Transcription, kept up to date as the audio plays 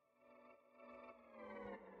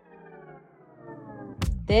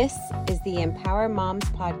This is the Empower Moms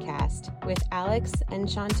podcast with Alex and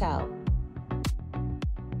Chantel.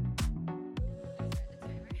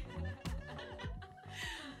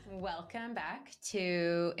 Welcome back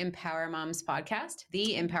to Empower Moms podcast,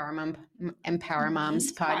 the Empower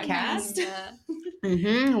Moms podcast.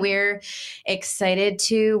 We're excited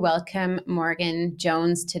to welcome Morgann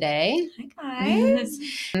Jones today. Hi, guys.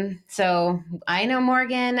 So I know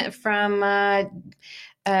Morgann from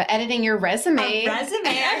editing your resume. A resume?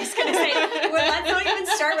 I was going to say, well, let's not even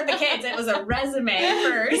start with the kids. It was a resume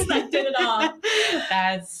first that did it all.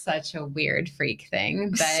 That's such a weird freak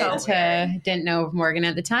thing. So But didn't know Morgann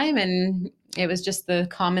at the time, and it was just the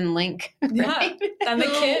common link. Right? Yeah, and the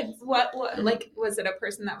kids. What, like, was it a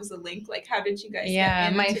person that was a link? Like, how did you guys Yeah,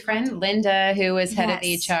 my friend Linda, who was head of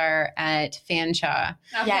HR at Fanshawe,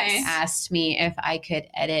 asked me if I could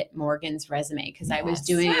edit Morgann's resume because I was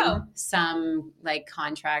doing some like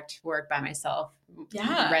contract work by myself.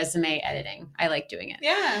 Resume editing. I like doing it.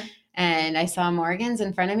 Yeah. And I saw Morgann's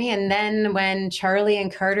in front of me. And then when Charlie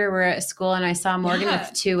and Carter were at school and I saw Morgann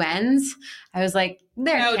with two N's, I was like,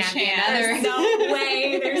 there can't be another. No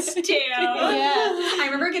way. There's two. I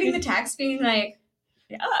remember getting the text being like,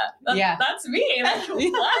 that's me. Like,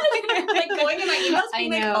 what? Like going in my emails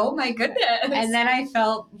being like, oh my goodness. And then I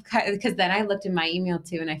felt, because then I looked in my email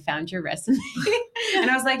too and I found your resume. And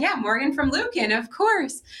I was like, yeah, Morgann from Lucan, of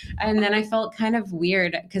course. And then I felt kind of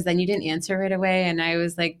weird because then you didn't answer right away. And I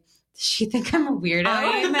was like, does she think I'm a weirdo?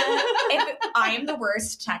 I am the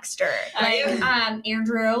worst texter. Like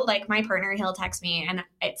Andrew, like my partner, he'll text me and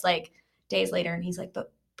it's like days later and he's like,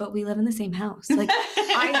 but we live in the same house. Like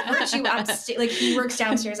I heard you upstairs. Like he works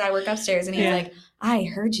downstairs, I work upstairs, and he's like, I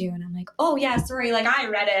heard you, and I'm like, oh yeah, sorry. Like I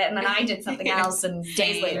read it and then I did something else, and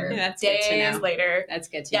days later. That's good to know. Later. That's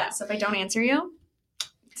good to know. Yeah. So if I don't answer you,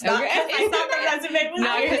 it's not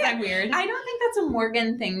because I'm weird. I don't think that's a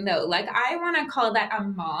Morgann thing though. Like I want to call that a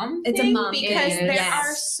mom It's thing a mom because thing. there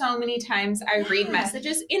are so many times I read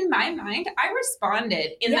messages in my mind. I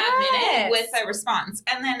responded in that minute with a response.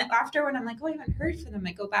 And then after when I'm like, oh, I haven't heard from them,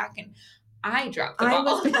 I go back and I drop the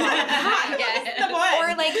ball.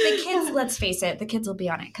 Or like the kids, let's face it, the kids will be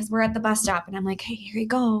on it because we're at the bus stop and I'm like, hey, here you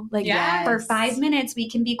go. Like for 5 minutes, we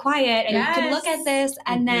can be quiet and you can look at this.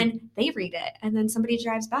 And then they read it. And then somebody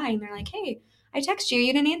drives by and they're like, hey, I text you.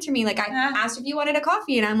 You didn't answer me. Like I asked if you wanted a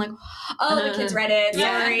coffee and I'm like, oh, the kids read it.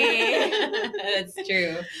 Sorry. That's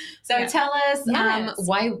true. So tell us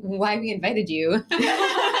why we invited you.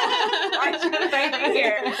 Why should I invite you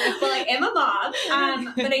here? Well, I am a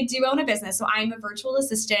mom, but I do own a business. So I'm a virtual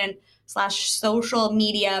assistant / social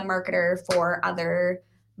media marketer for other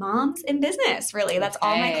moms in business. Really. That's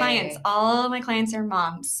all my clients. All my clients are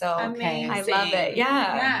moms. So I love it.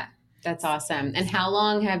 Yeah. That's awesome. And how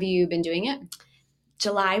long have you been doing it?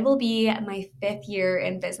 July will be my 5th year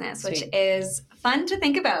in business, which is fun to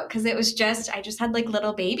think about because I just had like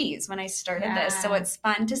little babies when I started this. So it's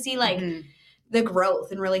fun to see like the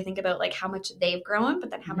growth and really think about like how much they've grown, but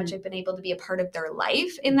then how much I've been able to be a part of their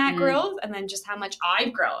life in that growth. And then just how much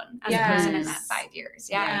I've grown as a person in that 5 years.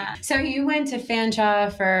 Yeah. So you went to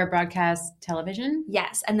Fanshawe for broadcast television?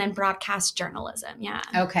 Yes. And then broadcast journalism. Yeah.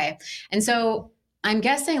 Okay. And so I'm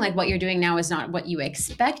guessing like what you're doing now is not what you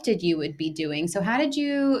expected you would be doing. So how did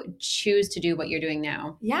you choose to do what you're doing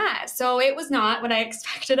now? Yeah. So it was not what I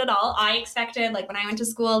expected at all. I expected like when I went to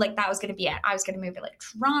school, like that was going to be it. I was going to move to like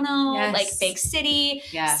Toronto, like big city,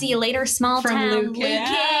 see you later, small town,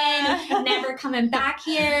 Lucan, never coming back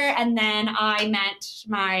here. And then I met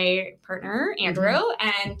my partner, Andrew,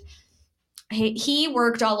 and he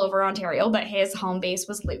worked all over Ontario, but his home base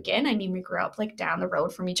was Lucan. I mean, we grew up like down the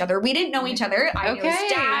road from each other. We didn't know each other. I knew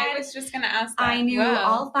his dad. I was just going to ask that. I knew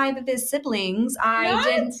all 5 of his siblings.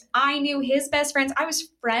 I knew his best friends. I was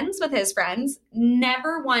friends with his friends.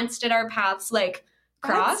 Never once did our paths like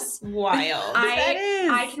cross. That's wild.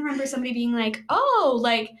 I can remember somebody being like, oh,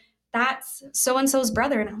 like that's so-and-so's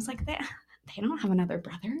brother. And I was like, they don't have another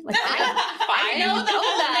brother. Like I know them.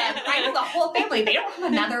 I know the whole family. They don't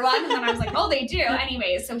have another one. And then I was like, oh, they do.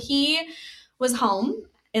 Anyways, so he was home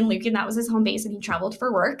in Lucan. That was his home base, and he traveled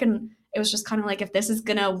for work. And it was just kind of like, if this is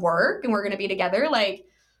gonna work and we're gonna be together, like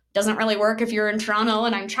doesn't really work if you're in Toronto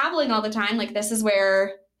and I'm traveling all the time. Like this is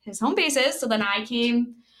where his home base is. So then I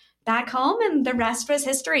came back home, and the rest was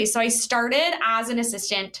history. So I started as an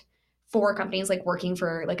assistant for companies, like working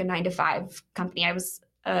for like a 9-to-5 company. I was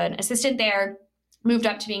an assistant there, moved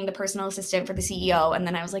up to being the personal assistant for the CEO. And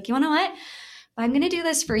then I was like, you know what? I'm going to do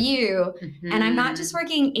this for you. And I'm not just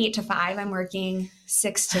working 8 to 5. I'm working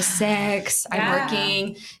 6 to 6. I'm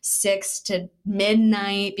working 6 to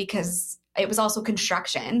midnight because it was also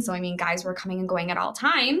construction. So, I mean, guys were coming and going at all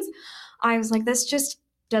times. I was like, this just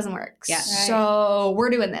doesn't work. Yeah. So we're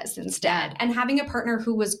doing this instead. Yeah. And having a partner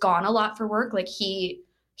who was gone a lot for work, like he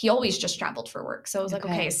always just traveled for work. So I was like,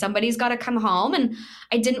 okay, somebody's got to come home. And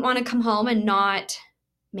I didn't want to come home and not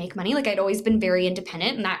make money. Like I'd always been very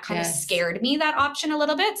independent, and that kind of scared me, that option a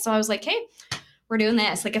little bit. So I was like, hey, we're doing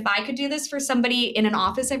this. Like if I could do this for somebody in an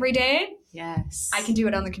office every day, I can do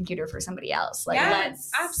it on the computer for somebody else. Like let's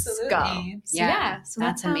absolutely go. So so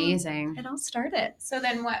that's amazing. It all started. So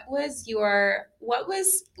then was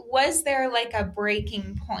there like a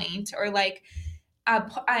breaking point or like a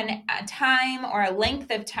time or a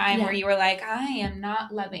length of time where you were like, I am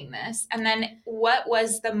not loving this? And then what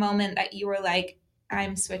was the moment that you were like,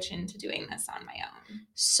 I'm switching to doing this on my own?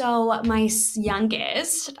 So my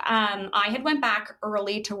youngest, I had went back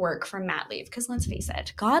early to work from mat leave because let's face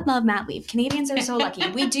it, God love mat leave. Canadians are so lucky.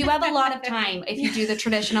 We do have a lot of time if you do the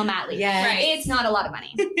traditional mat leave. It's not a lot of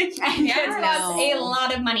money. It's a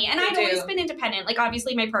lot of money. And I'd always been independent. Like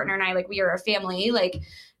obviously my partner and I, like we are a family, like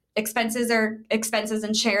expenses are expenses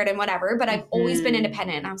and shared and whatever, but I've always been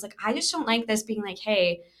independent. And I was like, I just don't like this being like,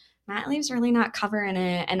 hey, mat leave's really not covering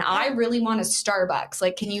it, and I really want a Starbucks.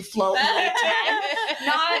 Like, can you float me like 10?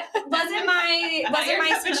 Wasn't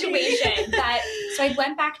my situation. But so I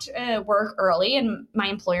went back to work early, and my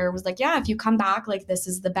employer was like, yeah, if you come back, like this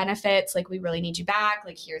is the benefits. Like we really need you back.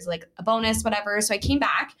 Like here's like a bonus, whatever. So I came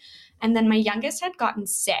back. And then my youngest had gotten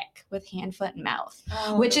sick with hand, foot, and mouth,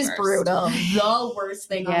 which is brutal. The worst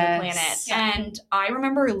thing on the planet. Yeah. And I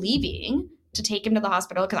remember leaving to take him to the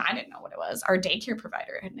hospital because I didn't know what it was. Our daycare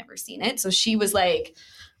provider had never seen it. So she was like,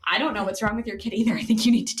 I don't know what's wrong with your kid either. I think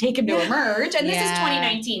you need to take him to Emerge. And this is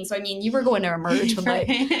 2019. So, I mean, you were going to Emerge with like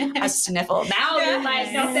a sniffle. Now you're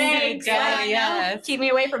like, no thanks. Keep me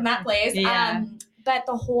away from that place. But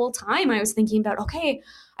the whole time I was thinking about, okay,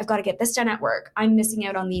 I've got to get this done at work. I'm missing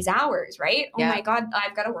out on these hours, right? Oh my God,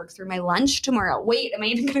 I've got to work through my lunch tomorrow. Wait, am I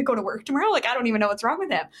even going to go to work tomorrow? Like, I don't even know what's wrong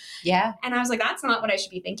with him. Yeah. And I was like, that's not what I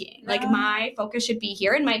should be thinking. Like my focus should be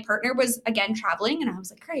here. And my partner was again traveling. And I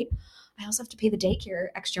was like, great. I also have to pay the daycare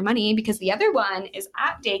extra money because the other one is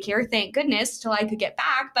at daycare. Thank goodness till I could get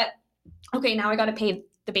back. But okay, now I got to pay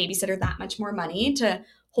the babysitter that much more money to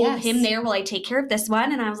hold him there while I take care of this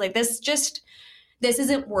one. And I was like, this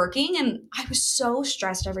isn't working. And I was so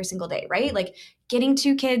stressed every single day, right? Like getting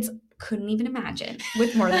 2 kids, couldn't even imagine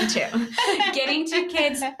with more than 2. Getting 2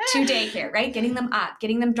 kids to daycare, right? Getting them up,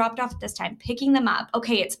 getting them dropped off at this time, picking them up.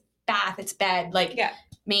 Okay, it's bath, it's bed. Like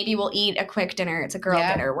maybe we'll eat a quick dinner. It's a girl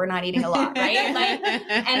dinner. We're not eating a lot, right?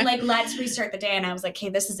 Like, let's restart the day. And I was like, okay,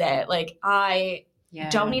 this is it. Like I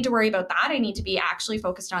don't need to worry about that. I need to be actually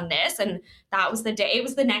focused on this. And that was the day. It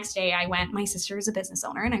was the next day I went. My sister is a business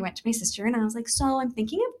owner, and I went to my sister and I was like, so I'm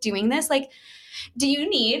thinking of doing this. Like, do you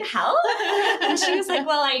need help? And she was like,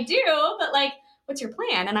 well, I do, but like, what's your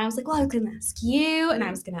plan? And I was like, well, I was going to ask you, and I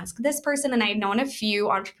was going to ask this person. And I had known a few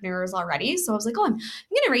entrepreneurs already. So I was like, oh, I'm going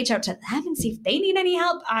to reach out to them and see if they need any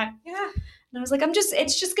help. And I was like,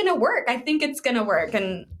 it's just going to work. I think it's going to work.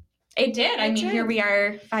 And it did. I mean, here we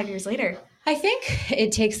are 5 years later. I think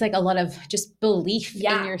it takes like a lot of just belief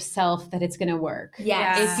in yourself that it's going to work.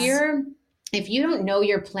 Yes. If you don't know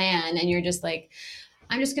your plan and you're just like,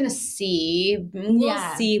 I'm just going to see, we'll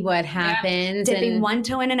see what happens. Dipping one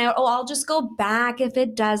toe in and out. Oh, I'll just go back if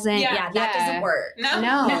it doesn't. That doesn't work.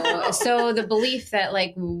 No. So the belief that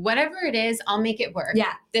like, whatever it is, I'll make it work.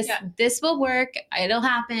 This will work. It'll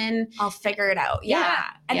happen. I'll figure it out.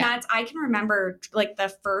 And that's, I can remember like the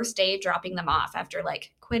first day dropping them off after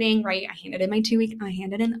like quitting, right? I handed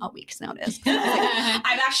in a week's notice.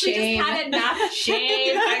 I've actually just had enough.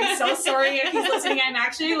 Shame. I'm so sorry if he's listening. I'm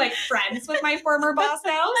actually like friends with my former boss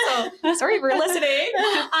now. So sorry if you're listening.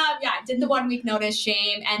 Did the 1 week notice,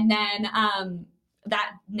 shame. And then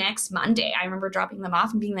that next Monday, I remember dropping them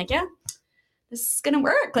off and being like, this is going to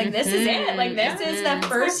work. Like, this is it. Like, this is the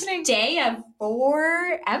first day of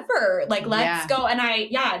forever. Like, let's go. And I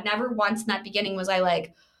never once in that beginning was I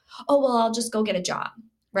like, oh, well, I'll just go get a job.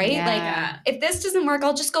 Right? Like, if this doesn't work,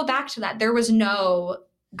 I'll just go back to that. There was no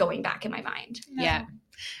going back in my mind. Yeah.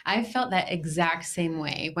 I felt that exact same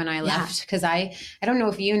way when I left because I don't know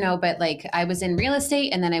if you know, but like I was in real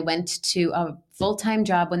estate and then I went to a full-time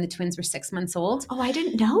job when the twins were 6 months old. Oh, I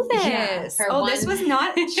didn't know this. This was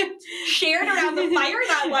not shared around the fire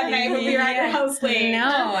that one night when we were at your house late.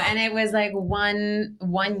 No, and it was like one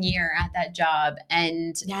year at that job,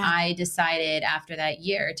 and I decided after that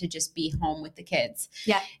year to just be home with the kids.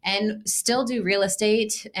 And still do real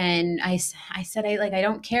estate. And I said I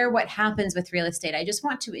don't care what happens with real estate. I just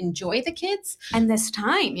want to enjoy the kids and this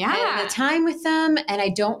time, and the time with them, and I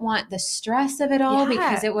don't want the stress of it all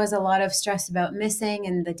because it was a lot of stress about about missing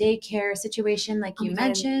and the daycare situation, like you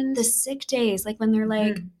mentioned. The sick days, like when they're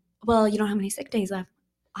like, well, you don't have any sick days left.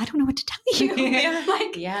 I don't know what to tell you.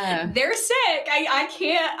 They're sick.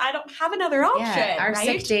 I don't have another option. Yeah. Our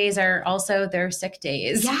sick days are also their sick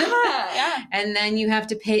days. Yeah. And then you have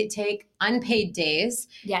to take unpaid days.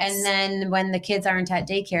 Yes. And then when the kids aren't at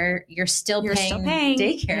daycare, you're still paying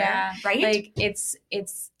daycare. Yeah. Right. Like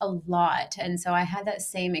it's a lot. And so I had that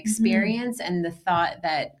same experience and the thought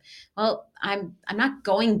that, well, I'm not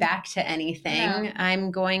going back to anything. Yeah. I'm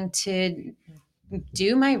going to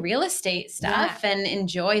do my real estate stuff and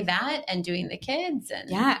enjoy that and doing the kids.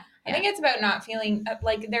 And I think it's about not feeling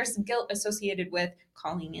like there's guilt associated with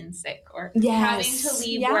calling in sick or having to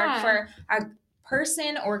leave work for a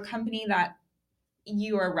person or company that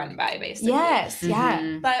you are run by, basically. Yes.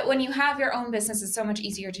 Yeah. But when you have your own business, it's so much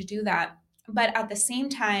easier to do that. But at the same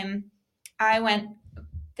time, I went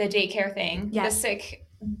the daycare thing, the sick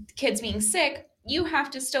kids being sick, you have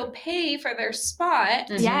to still pay for their spot.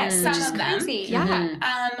 Yes, some which is of them. crazy.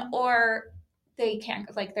 Yeah. Or they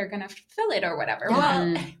can't, like they're going to fill it or whatever.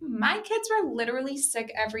 Well, my kids were literally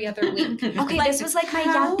sick every other week. Okay, like, this was like my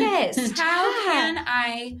youngest. How can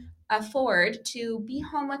I afford to be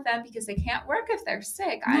home with them because they can't work if they're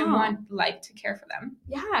sick? I want to care for them.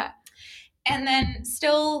 Yeah. And then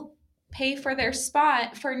still pay for their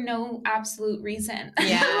spot for no absolute reason.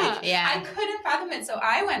 I couldn't fathom it. So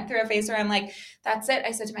I went through a phase where I'm like, that's it.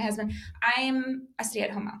 I said to my husband, I'm a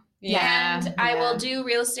stay-at-home mom. And I will do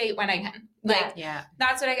real estate when I can.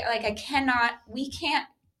 That's what we can't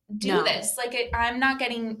do this. Like I'm not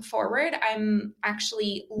getting forward. I'm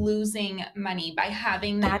actually losing money by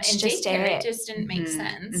having them in daycare. It just didn't make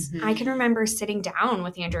sense. I can remember sitting down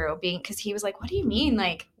with Andrew because he was like, what do you mean?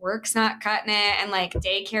 Like work's not cutting it and like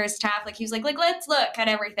daycare is tough. Like he was like, let's look at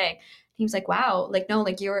everything. He was like, wow, like, no,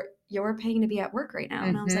 like you're paying to be at work right now.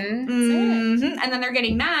 And I was like, and then they're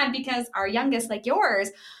getting mad because our youngest, like yours,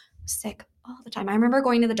 was sick all the time. I remember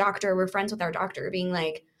going to the doctor. We're friends with our doctor being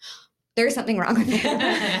like, there's something wrong with him.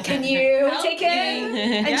 Can you take him?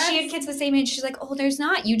 And she had kids the same age. She's like, oh, there's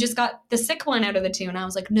not. You just got the sick one out of the two. And I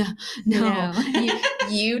was like, no.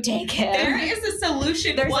 You take him. There is a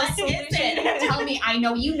solution. There's a solution. Tell me. I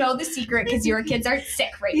know you know the secret because your kids aren't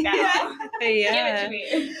sick right now. Give it to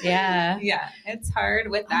me. Yeah. It's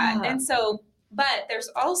hard with that. And so, but there's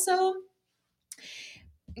also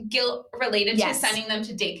guilt related to sending them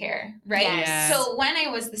to daycare, right? Yes. So when I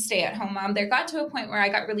was the stay-at-home mom, there got to a point where I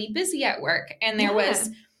got really busy at work and there was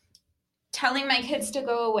telling my kids to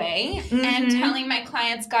go away and telling my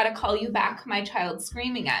clients, gotta call you back, my child's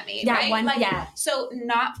screaming at me, right? So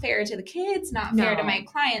not fair to the kids, not fair to my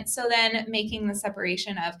clients. So then making the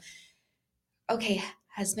separation of, okay,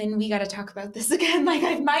 husband, we got to talk about this again. Like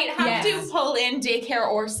I might have to pull in daycare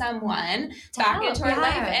or someone back into our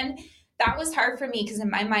life. And that was hard for me because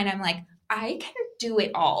in my mind, I'm like, I can do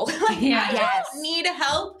it all. I don't need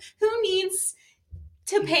help. Who needs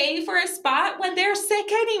to pay for a spot when they're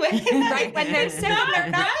sick anyway? Right, when they're sick, they're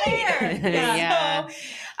not there.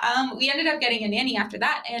 So we ended up getting a nanny after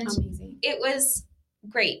that. And it was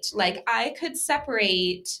great. Like I could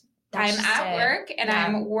separate I'm at work and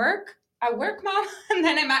I'm a work mom, and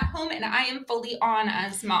then I'm at home and I am fully on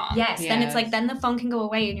as mom. Yes. Then it's like, then the phone can go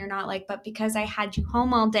away and you're not like, but because I had you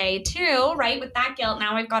home all day too, right? With that guilt,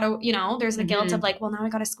 now I've got to, there's the guilt of like, well, now I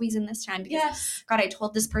got to squeeze in this time because God, I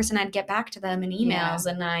told this person I'd get back to them in emails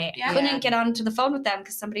and I couldn't get onto the phone with them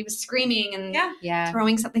because somebody was screaming and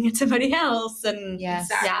throwing something at somebody else. And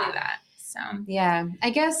exactly that. So,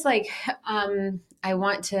 I guess like, I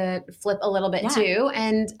want to flip a little bit too.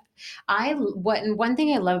 And one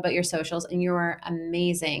thing I love about your socials, and you're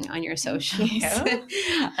amazing on your socials.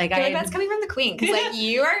 Like that's coming from the queen because like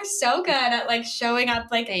you are so good at like showing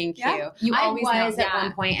up. Like thank you. You always was at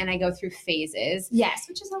one point, and I go through phases. Yes,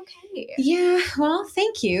 which is okay. Yeah. Well,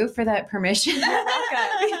 thank you for that permission. You're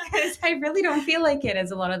welcome. Because I really don't feel like it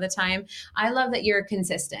is a lot of the time. I love that you're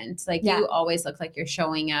consistent. Like you always look like you're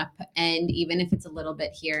showing up, and even if it's a little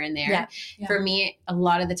bit here and there, for me, a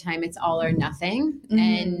lot of the time it's all or nothing,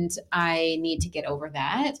 and I need to get over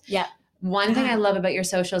that. Yeah. One thing I love about your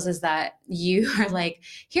socials is that you are like,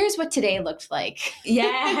 here's what today looked like.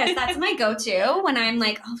 Yes, that's my go-to when I'm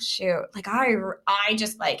like, oh shoot, like I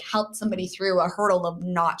just like helped somebody through a hurdle of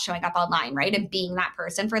not showing up online, right? And being that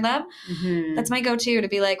person for them. That's my go-to to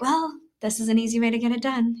be like, well, this is an easy way to get it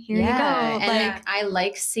done. Here you go. And I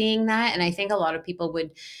like seeing that. And I think a lot of people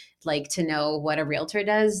would like to know what a realtor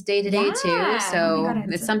does day to day too. So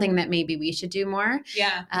it's something that maybe we should do more.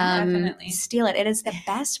 Yeah, definitely. Steal it. It is the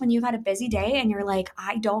best when you've had a busy day and you're like,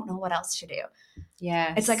 I don't know what else to do.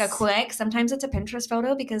 Yeah. It's like sometimes it's a Pinterest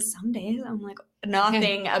photo because some days I'm like,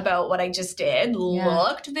 nothing about what I just did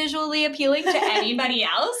looked visually appealing to anybody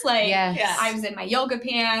else. Like I was in my yoga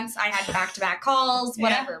pants. I had back-to-back calls,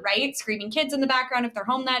 whatever, right? Screaming kids in the background if they're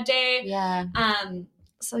home that day. Yeah.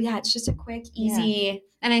 So it's just a quick, easy,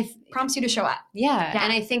 and I prompts you to show up. Yeah.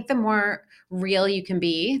 And I think the more real you can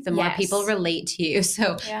be, the more people relate to you.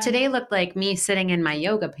 So today looked like me sitting in my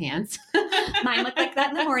yoga pants. Mine looked like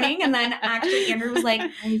that in the morning. And then actually Andrew was like,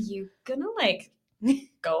 are you gonna like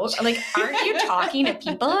go? Like, aren't you talking to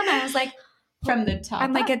people? And I was like, from the top.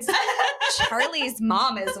 I'm like, it's Charlie's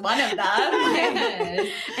mom is one of them.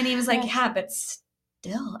 And he was like, yeah, but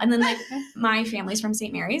still. And then like my family's from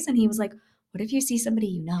St. Mary's. And he was like, what if you see somebody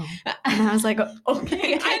you know? And I was like,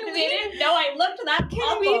 okay. I didn't know I looked that Can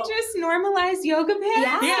awful. We just normalize yoga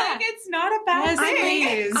pants? Yeah. Like, it's not a bad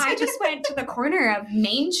thing. I just went to the corner of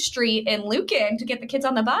Main Street in Lucan to get the kids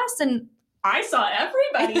on the bus, and I saw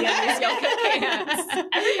everybody in these yoga pants.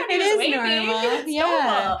 Everybody was waving.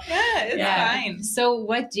 Normal. It's fine. So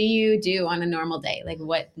what do you do on a normal day? Like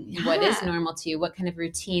what is normal to you? What kind of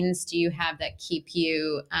routines do you have that keep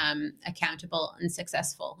you accountable and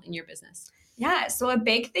successful in your business? Yeah. So a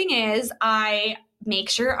big thing is I make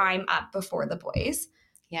sure I'm up before the boys.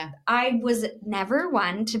 Yeah. I was never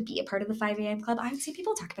one to be a part of the 5 a.m. club. I would see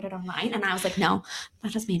people talk about it online and I was like, no,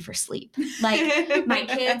 that is made for sleep. Like my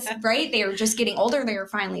kids, right? They were just getting older. They were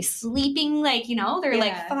finally sleeping. Like, they're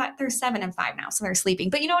like, they're 7 and 5 now. So they're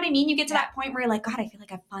sleeping. But you know what I mean? You get to that point where you're like, God, I feel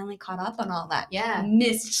like I've finally caught up on all that. Yeah.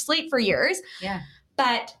 Missed sleep for years. Yeah.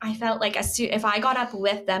 But I felt like if I got up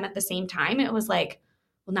with them at the same time, it was like,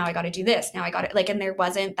 well, now I got to do this. Now I got it. Like, and there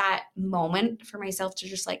wasn't that moment for myself to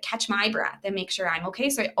just like catch my breath and make sure I'm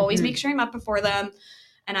okay. So I always make sure I'm up before them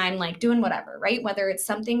and I'm like doing whatever, right? Whether it's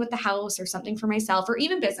something with the house or something for myself or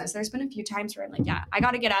even business. There's been a few times where I'm like, I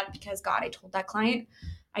got to get up because God, I told that client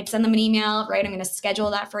I'd send them an email, right? I'm going to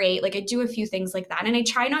schedule that for 8. Like I do a few things like that. And I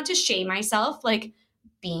try not to shame myself, like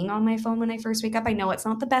being on my phone when I first wake up. I know it's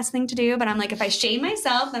not the best thing to do, but I'm like, if I shame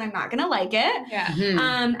myself, then I'm not going to like it. Yeah.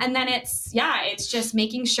 Mm-hmm. And then it's just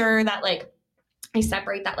making sure that like I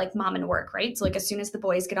separate that like mom and work, right? So like as soon as the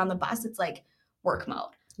boys get on the bus, it's like work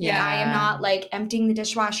mode. Yeah. I am not like emptying the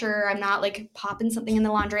dishwasher. I'm not like popping something in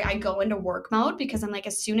the laundry. I go into work mode because I'm like,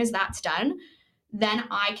 as soon as that's done, then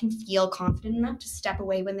I can feel confident enough to step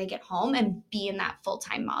away when they get home and be in that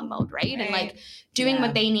full-time mom mode, right? And like doing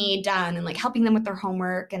what they need done and like helping them with their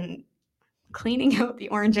homework and cleaning out the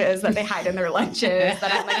oranges that they hide in their lunches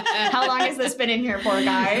that I'm like, how long has this been in here for,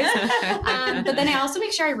 guys? But then I also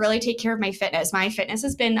make sure I really take care of my fitness. My fitness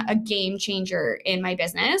has been a game changer in my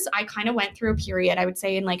business. I kind of went through a period, I would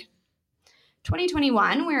say in like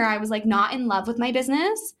 2021 where I was like not in love with my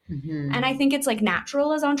business. Mm-hmm. And I think it's like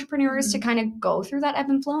natural as entrepreneurs to kind of go through that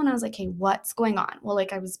ebb and flow. And I was like, hey, what's going on? Well,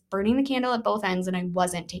 like I was burning the candle at both ends and I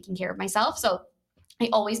wasn't taking care of myself. So I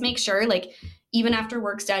always make sure like even after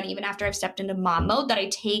work's done, even after I've stepped into mom mode, that I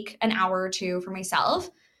take an hour or two for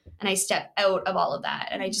myself and I step out of all of that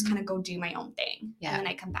and I just kind of go do my own thing. Yeah. And then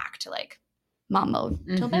I come back to like mom mode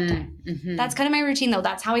till bedtime. Mm-hmm. That's kind of my routine though.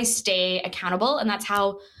 That's how I stay accountable and that's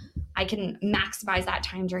how I can maximize that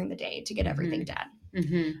time during the day to get everything done.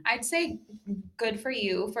 Mm-hmm. I'd say good for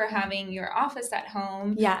you for having your office at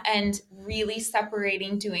home and really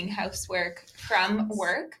separating doing housework from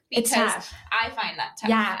work because I find that tough.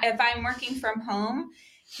 Yeah. If I'm working from home,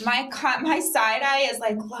 my side eye is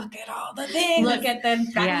like, look at all the things. Look at the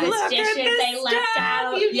breakfast dishes they left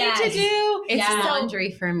out. You need to do. It's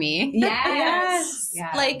laundry for me. Yes.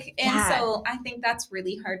 Yeah. Like, and so I think that's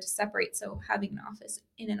really hard to separate. So having an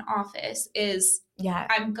office is,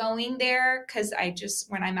 I'm going there because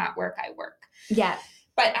when I'm at work, I work. Yeah.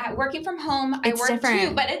 But working from home, I work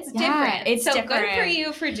too, but it's different. It's so different. Good for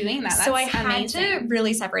you for doing that. That's so I had amazing. to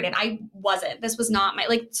really separate it. This was not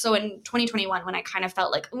so in 2021 when I kind of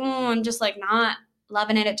felt like, I'm just like not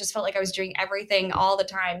loving it. It just felt like I was doing everything all the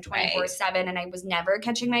time, 24/7 and I was never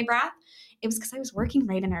catching my breath. It was because I was working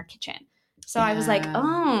right in our kitchen. So I was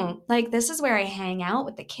like, this is where I hang out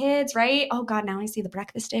with the kids, right? Oh God, now I see the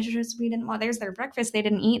breakfast dishes we didn't want. There's their breakfast they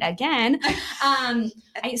didn't eat again.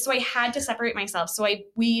 So I had to separate myself. So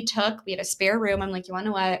we had a spare room. I'm like, you want to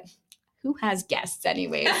know what? Who has guests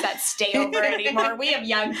anyways that stay over anymore? We have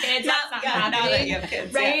young kids. That's not happening. Young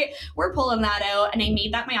kids, right? Yeah. We're pulling that out. And I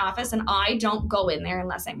made that my office and I don't go in there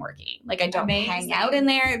unless I'm working. Like I don't hang out in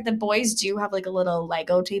there. The boys do have like a little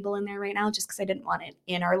Lego table in there right now just because I didn't want it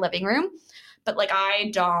in our living room. But like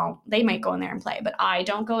they might go in there and play, but I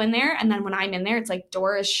don't go in there. And then when I'm in there, it's like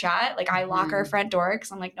door is shut. Like I lock our front door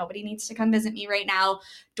because I'm like, nobody needs to come visit me right now.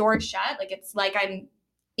 Door is shut. Like it's like I'm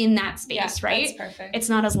in that space, right? That's perfect. It's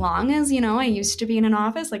not as long as, I used to be in an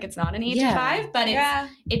office. Like it's not an 8 to 5, but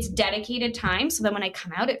it's dedicated time. So then when I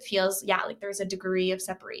come out, it feels, like there's a degree of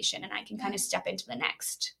separation and I can kind of step into the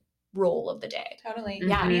next role of the day. Totally.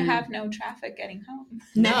 Yeah. And you have no traffic getting home.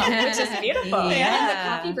 No, which is beautiful. Yeah. And the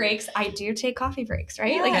coffee breaks, I do take coffee breaks,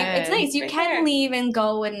 right? Yeah. Like it's nice. You right can there. leave and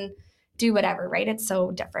go and do whatever, right? It's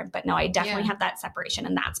so different. But no, I definitely have that separation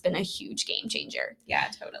and that's been a huge game changer. Yeah,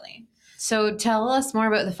 totally. So tell us more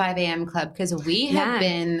about the 5 a.m. club because we have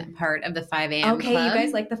been part of the 5 a.m. Okay, club. you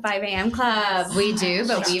guys like the 5 a.m. club. We do,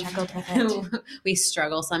 but we we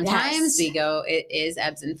struggle sometimes. Yes. We go, it is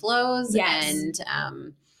ebbs and flows. Yes.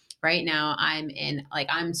 And right now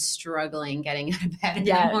I'm struggling getting out of bed in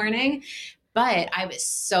the morning. But I was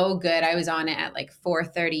so good. I was on it at like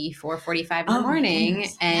 4:30, 4:45 in the morning.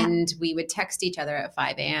 And we would text each other at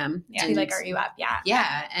 5 a.m. Yeah. Be like, are you up? Yeah.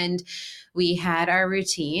 Yeah. And we had our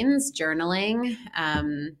routines, journaling. I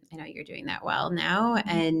know you're doing that well now.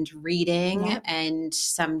 And reading and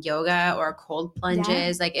some yoga or cold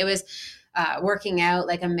plunges. Like it was working out,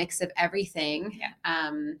 like a mix of everything.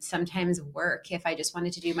 Yeah. Sometimes work if I just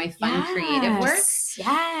wanted to do my fun creative work.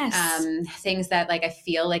 Yes. Things that like I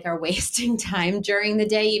feel like are wasting time during the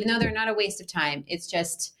day, even though they're not a waste of time. It's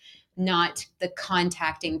just not the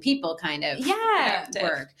contacting people kind of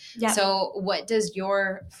work. Yeah. So what does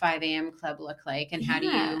your 5 a.m. club look like and how do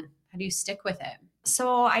you stick with it?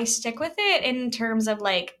 So I stick with it in terms of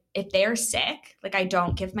like, if they're sick, like I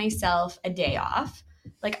don't give myself a day off.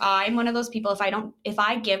 Like I'm one of those people, if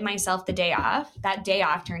I give myself the day off, that day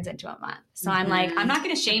off turns into a month. So I'm like, I'm not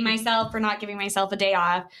going to shame myself for not giving myself a day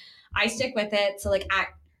off. I stick with it. So like at,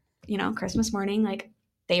 Christmas morning, like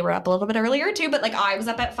they were up a little bit earlier too, but like I was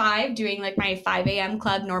up at 5 doing like my 5 a.m.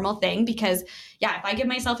 club normal thing because if I give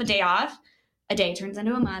myself a day off, a day turns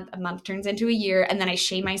into a month turns into a year, and then I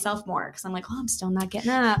shame myself more because I'm like, I'm still not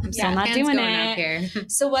getting up. I'm still not doing it.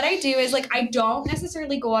 So what I do is like, I don't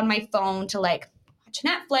necessarily go on my phone to like watch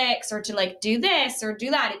Netflix or to like do this or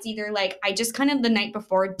do that. It's either like, I just kind of the night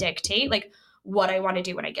before dictate like what I want to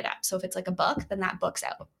do when I get up. So if it's like a book, then that book's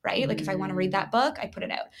out, right? Like if I want to read that book, I put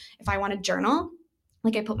it out. If I want to journal,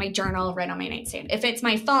 like I put my journal right on my nightstand. If it's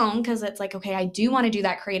my phone, because it's like, okay, I do want to do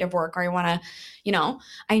that creative work or I want to,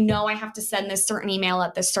 I know I have to send this certain email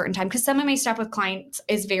at this certain time because some of my stuff with clients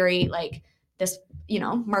is very like this,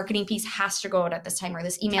 marketing piece has to go out at this time or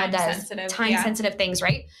this email time-sensitive things,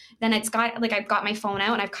 right? Then it's got like, I've got my phone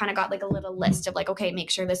out and I've kind of got like a little list of like, okay, make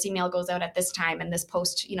sure this email goes out at this time and this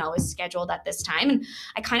post, is scheduled at this time. And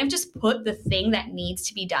I kind of just put the thing that needs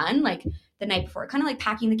to be done like the night before, kind of like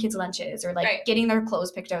packing the kids' lunches or like getting their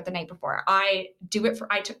clothes picked out the night before. I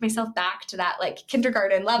took myself back to that like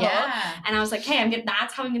kindergarten level. Yeah. And I was like, hey,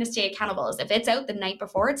 that's how I'm going to stay accountable is if it's out the night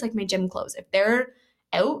before, it's like my gym clothes. If they're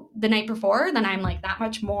out the night before, then I'm like that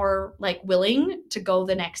much more like willing to go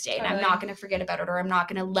the next day. And I'm not going to forget about it or I'm not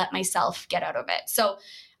going to let myself get out of it. So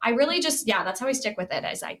I really just, that's how I stick with it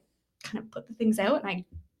as I kind of put the things out and I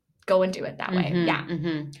go and do it that way. Yeah.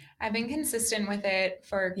 Mm-hmm. I've been consistent with it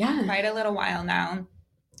for quite a little while now.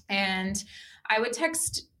 And I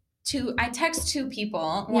text two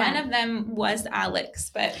people. One of them was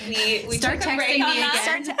Alex, but we start took a break texting on me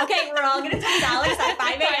that. again. Okay, we're all going to text Alex at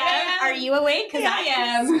 5 a.m. Are you awake? Because I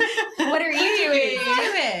am. What are you doing? Do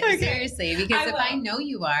it. Seriously. Because if I know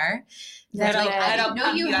you are, that like, I don't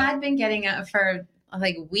know you had been getting up for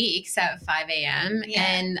like weeks at 5 a.m.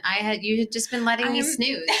 and you had just been letting me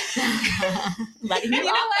snooze. Letting me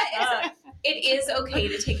what? It is okay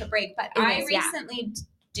to take a break, but I recently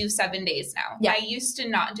do 7 days now. Yeah. I used to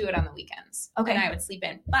not do it on the weekends. Okay. And I would sleep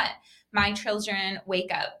in. But my children wake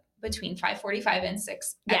up between 5:45 and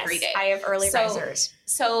 6 every day. I have early risers.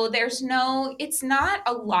 So it's not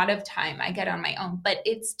a lot of time I get on my own, but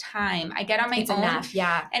it's time. I get on my own. Enough.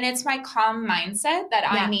 Yeah. And it's my calm mindset that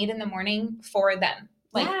I need in the morning for them.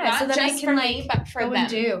 Like not so that just I can for me, but for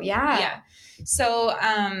them. Yeah. So,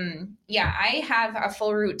 I have a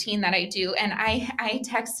full routine that I do. And I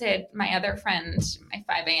texted my other friend, my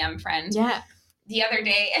 5 a.m. friend. Yeah. The other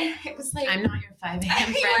day, and it was like, I'm not your 5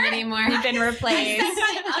 a.m. friend anymore. You've been replaced.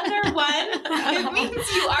 My other one. It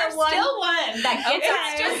means you are still one. That gets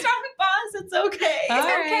it's just on pause. It's okay.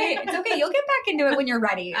 It's okay. You'll get back into it when you're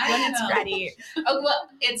ready. When it's ready. Oh, well,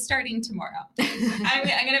 it's starting tomorrow. I'm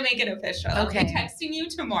going to make it official. Okay. I'll be texting you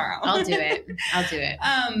tomorrow. I'll do it.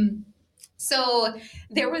 So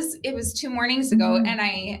it was 2 mornings ago, and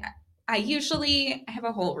I have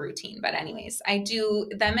a whole routine, but anyways, I do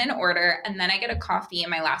them in order, and then I get a coffee,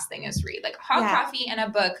 and my last thing is read, like hot coffee and a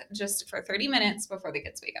book just for 30 minutes before the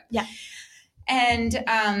kids wake up. Yeah. And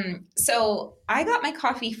so I got my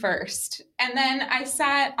coffee first, and then I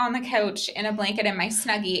sat on the couch in a blanket in my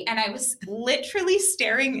Snuggie, and I was literally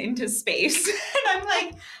staring into space. And I'm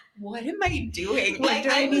like, what am I doing? What do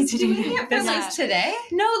I need to do? This is today?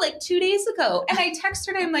 No, like 2 days ago. And I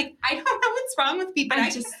texted her, I'm like, I don't know what's wrong with me, but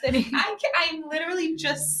I'm just sitting. I'm literally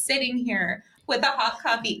just sitting here with a hot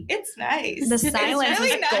coffee. It's nice. The silence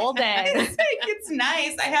is nice. Golden. It's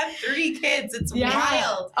nice. I have 3 kids. It's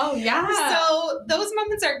wild. Oh, yeah. So those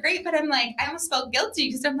moments are great, but I'm like, I almost felt guilty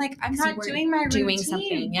because I'm like, I'm not doing my routine.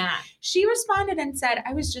 Something. Yeah. She responded and said,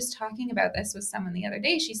 I was just talking about this with someone the other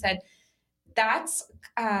day. She said, that's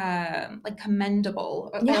like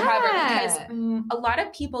commendable, because a lot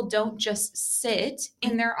of people don't just sit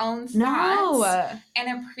in their own thoughts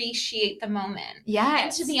and appreciate the moment.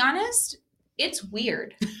 Yes. And to be honest, it's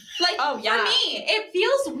weird. Like, for me, it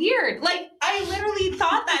feels weird. Like, I literally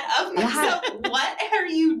thought that of myself. What are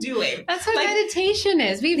you doing? That's what meditation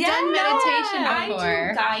is. We've done meditation before. I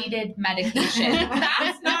do guided meditation.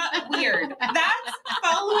 That's not weird. That's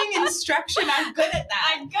following instruction. I'm good at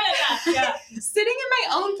that. Yeah. Sitting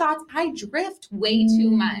in my own thoughts, I drift way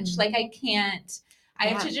too much. Like, I can't. I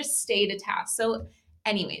have to just stay to task. So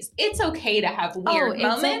anyways, it's okay to have weird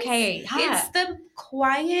moments. It's okay. Yeah. It's the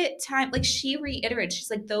quiet time. Like, she reiterated, she's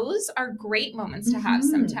like, those are great moments to have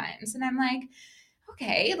sometimes. And I'm like,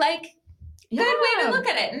 okay, like, good way to look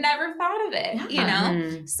at it. Never thought of it, you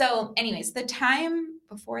know? So anyways, the time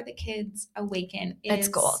before the kids awaken is it's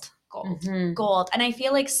gold. Gold. And I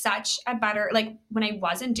feel like such a better, like, when I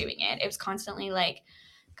wasn't doing it, it was constantly like,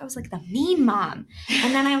 I was like the mean mom.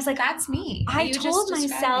 And then I was like, that's me. I told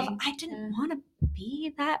myself I didn't want to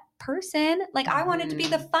be that person. Like, I wanted to be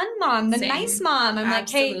the fun mom, the nice mom. I'm like,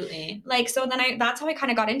 hey, like, so then that's how I kind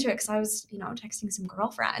of got into it. Cause I was, texting some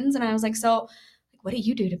girlfriends and I was like, so what do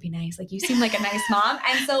you do to be nice? Like, you seem like a nice mom.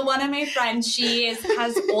 And so one of my friends, she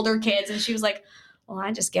has older kids and she was like, well,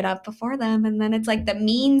 I just get up before them. And then it's like the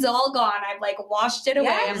mean's all gone. I've like washed it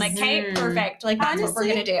away. I'm like, hey, perfect. Like, that's what we're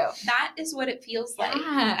going to do. That is what it feels like.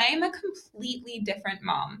 I am a completely different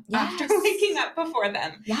mom after waking up before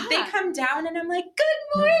them. Yeah. They come down and I'm like,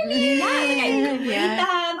 good morning. Yeah, like I greet them.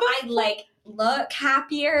 I like look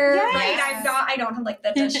happier. Right? I don't have like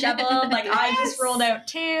the disheveled. Like, I just rolled out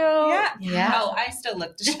too. Yeah. Oh, I still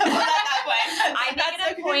look disheveled at that point. I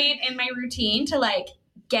made a point in my routine to like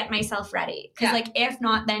get myself ready. Cause like, if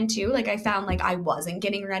not then too, like I found like I wasn't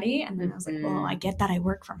getting ready. And then I was like, well, I get that I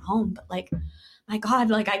work from home, but like, my God,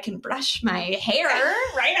 like I can brush my hair,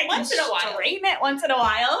 right? I once in a while. Straighten it once in a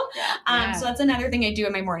while. So that's another thing I do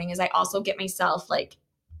in my morning is I also get myself like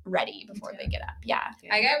ready before they get up. Yeah.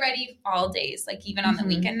 I get ready all days. Like, even on the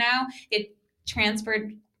weekend now, it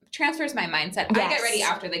transfers my mindset. I get ready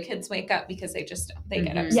after the kids wake up because they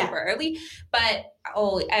get up super early. But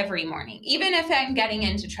every morning, even if I'm getting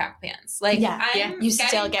into track pants, like you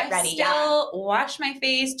still get ready. Still wash my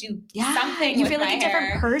face, do something. You feel like a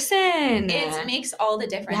different person. It makes all the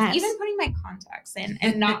difference. Yes. Even putting my contacts in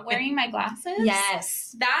and not wearing my glasses.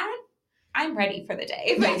 Yes, I'm ready for the day.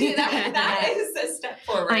 If I do that is a step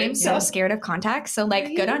forward. I am so scared of contacts. So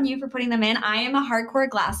like, good on you for putting them in. I am a hardcore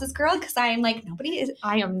glasses girl because I am like,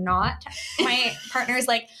 I am not. My partner is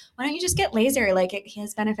like, why don't you just get laser? Like,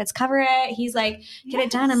 his benefits cover it. He's like, get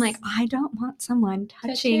it done. I'm like, I don't want someone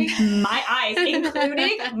touching my eyes,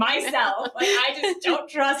 including myself. Like, I just don't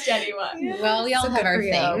trust anyone. Yeah. Well, we all have our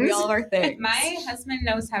things. We all have our things. My husband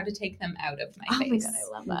knows how to take them out of my face. Oh my God,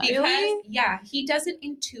 I love that. Because, he does it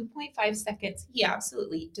in 2.5 seconds. He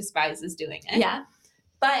absolutely despises doing it. Yeah.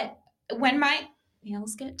 But when my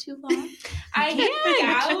nails get too long, I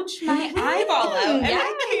gouge my eyeball out and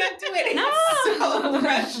I can't do it. It's so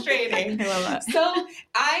frustrating. I love it. So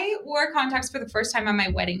I wore contacts for the first time on my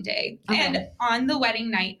wedding day. And on the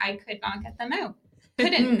wedding night, I could not get them out.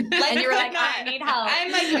 Couldn't. Like, and you were like, I need help.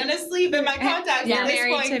 I'm like going to sleep in my contacts. You're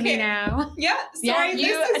married to me now. Yeah. Sorry, we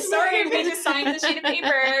just signed the sheet of paper.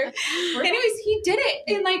 Anyways, he did it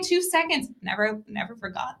in like 2 seconds. Never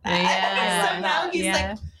forgot that. Yeah. So now he's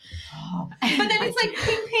like, but then it's like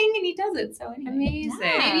ping ping and he does it. So anyway. Amazing.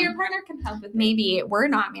 Maybe your partner can help with it. Maybe. We're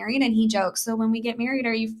not married, and he jokes, so when we get married,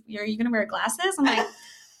 are you gonna wear glasses? I'm like,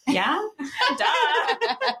 yeah. Duh.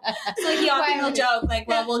 So he often will joke, like,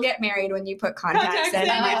 well, we'll get married when you put contacts in.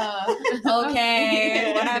 I'm like,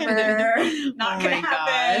 okay, whatever. Not gonna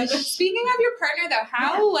happen. Speaking of your partner though,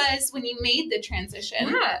 how was when you made the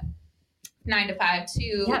transition 9 to 5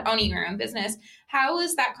 to owning your own business? How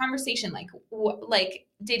was that conversation? Like,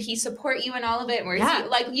 did he support you in all of it? Or is he,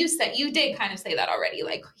 like you said, you did kind of say that already.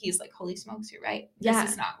 Like, he's like, holy smokes, you're right.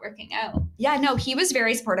 This is not working out. Yeah, no, he was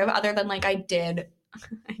very supportive, other than like I did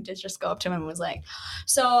just go up to him and was like,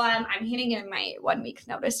 so I'm handing in my 1 week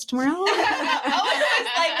notice tomorrow. It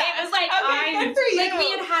was like, okay,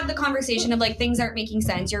 we had the conversation of like, things aren't making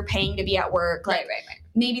sense. You're paying to be at work. Like, right.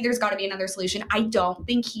 Maybe there's got to be another solution. I don't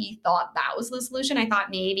think he thought that was the solution. I thought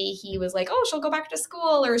maybe he was like, oh, she'll go back to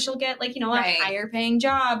school, or she'll get like, a higher paying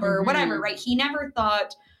job or whatever. Right. He never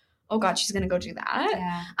thought, oh God, she's going to go do that.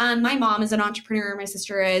 Yeah. My mom is an entrepreneur. My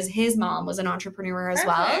sister is. His mom was an entrepreneur as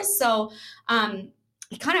well. So,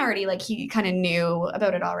 he kind of already, like, he kind of knew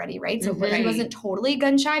about it already, right? So he wasn't totally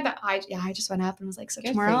gun shy, but I just went up and was like, so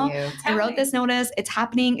tomorrow I wrote this notice. It's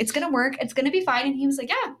happening. It's going to work. It's going to be fine. And he was like,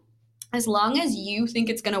 yeah, as long as you think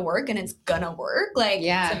it's going to work, and it's going to work. Like,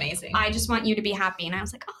 it's amazing. I just want you to be happy. And I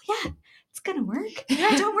was like, oh yeah, it's going to work.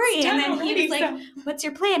 Yeah, don't worry. And then he was like, what's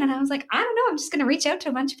your plan? And I was like, I don't know. I'm just going to reach out to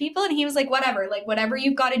a bunch of people. And he was like, whatever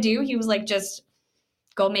you've got to do. He was like, just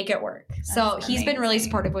go make it work. That's so amazing. He's been really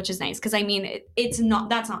supportive, which is nice. Cause I mean, that's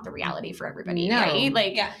not the reality for everybody. No. Right?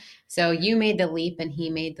 Like, so you made the leap and he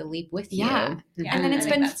made the leap with you. Yeah. And then it's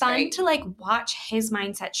been fun to like watch his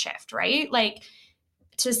mindset shift, right? Like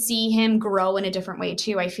to see him grow in a different way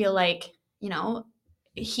too. I feel like,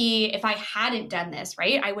 if I hadn't done this,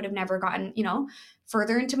 right, I would have never gotten,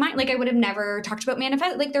 further into like I would have never talked about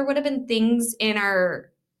manifest. Like there would have been things in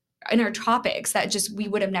our topics that just we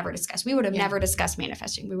would have never discussed. We would have never discussed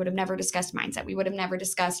manifesting. We would have never discussed mindset. We would have never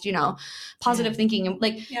discussed, positive thinking. And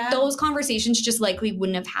like those conversations just likely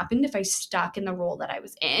wouldn't have happened if I stuck in the role that I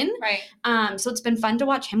was in. Right. So it's been fun to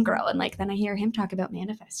watch him grow. And like then I hear him talk about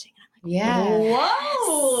manifesting. And I'm like,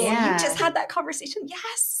 whoa. Yeah. You just had that conversation.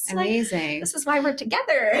 Yes. Amazing. Like, this is why we're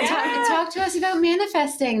together. Yeah. Talk to us about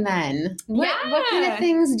manifesting then. What kind of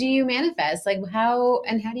things do you manifest? Like how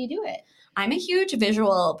do you do it? I'm a huge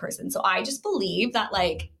visual person. So I just believe that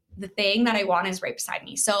like the thing that I want is right beside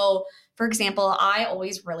me. So for example, I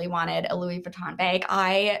always really wanted a Louis Vuitton bag.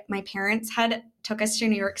 My parents took us to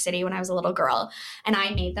New York City when I was a little girl, and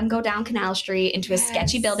I made them go down Canal Street into a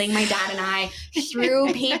sketchy building, my dad and I,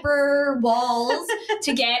 through paper walls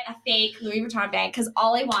to get a fake Louis Vuitton bag because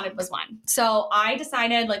all I wanted was one. So I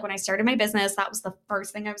decided like when I started my business, that was the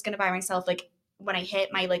first thing I was going to buy myself. Like when I hit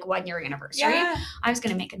my like 1 year anniversary, I was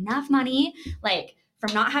going to make enough money, like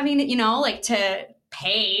from not having to, to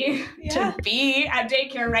pay to be at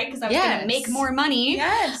daycare, right? Because I was going to make more money.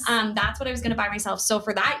 Yes. That's what I was going to buy myself. So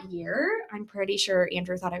for that year, I'm pretty sure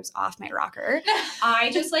Andrew thought I was off my rocker. I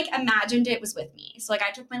just like imagined it was with me. So like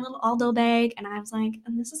I took my little Aldo bag and I was like,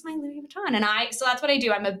 and this is my Louis Vuitton. And so that's what I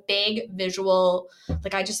do. I'm a big visual,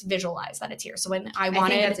 like I just visualize that it's here. So when I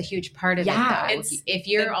think that's a huge part of it though. If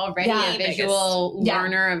you're already a visual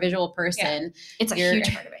learner, a visual person, it's a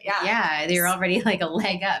huge part of it. Yeah. You're already like a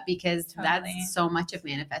leg up because that's so much of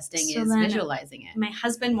manifesting is visualizing it. My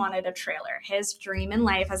husband wanted a trailer. His dream in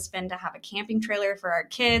life has been to have a camping trailer for our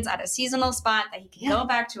kids at a seasonal spot that he can go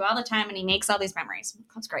back to all the time, and he makes all these memories.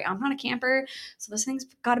 That's great. I'm not a camper, so this thing's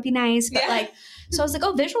got to be nice. But so I was like,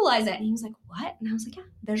 oh, visualize it. And he was like, what? And I was like, yeah,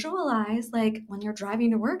 visualize like when you're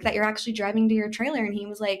driving to work that you're actually driving to your trailer. And he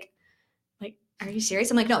was like, are you serious?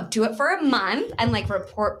 I'm like, no, do it for a month and like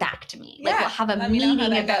report back to me. Like we'll have a meeting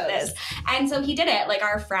about this. And so he did it. Like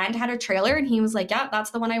our friend had a trailer and he was like, yeah, that's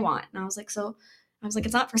the one I want. And I was like,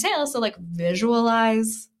 it's not for sale. So like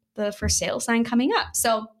visualize the for sale sign coming up.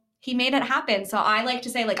 So he made it happen. So I like to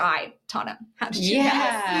say like I taught him how to do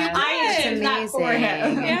that. I did that for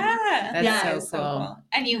him. Yeah. That's so cool.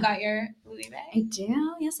 And you got your Louis bag? I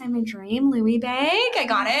do. Yes, I have my dream Louis bag. I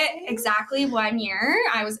got it exactly 1 year.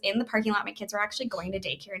 I was in the parking lot. My kids were actually going to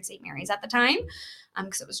daycare in St. Mary's at the time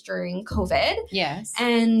because it was during COVID. Yes.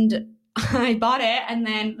 And I bought it, and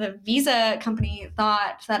then the Visa company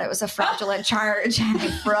thought that it was a fraudulent charge, and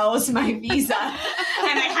I froze my Visa,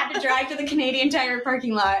 and I had to drive to the Canadian Tire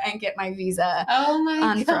parking lot and get my Visa. Oh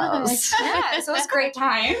my gosh! Yeah, so it was great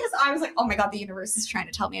times. I was like, oh my god, the universe is trying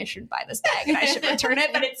to tell me I shouldn't buy this bag and I should return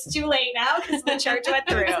it, but it's too late now because the charge went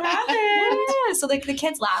through. Yeah, so like the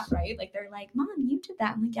kids laugh, right? Like they're like, "Mom, you did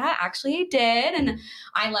that." I'm like, "Yeah, actually, I did," and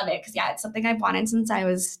I love it because it's something I've wanted since I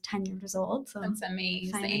was 10 years old. So that's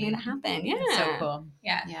amazing. Finally made it happen. Yeah. That's so cool.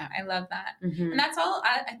 Yeah. I love that. Mm-hmm. And that's all,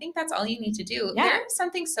 I think that's all you need to do. Yeah. There's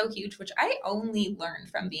something so huge, which I only learned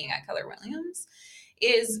from being at Keller Williams,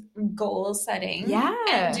 is goal setting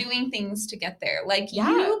and doing things to get there. Like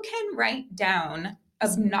you can write down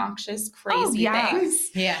obnoxious, crazy things.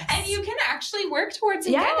 Yes. And you can actually work towards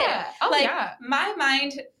and get it. My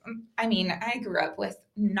mind, I mean, I grew up with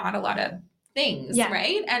not a lot of things,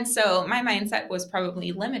 right? And so my mindset was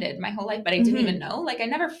probably limited my whole life, but I didn't even know. Like I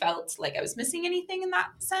never felt like I was missing anything in that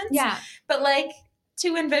sense. Yeah. But like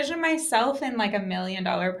to envision myself in like $1 million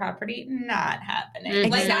property, not happening.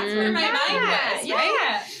 Like that's where my mind was,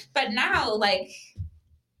 right? But now like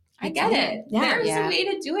I get it. There's a way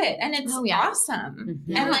to do it. And it's awesome.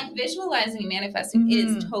 And like visualizing and manifesting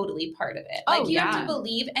is totally part of it. Like you have to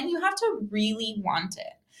believe and you have to really want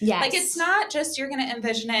it. Yes. Like it's not just you're going to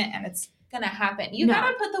envision it and it's going to happen. You got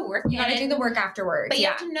to put the work in. You got to do the work afterwards. But you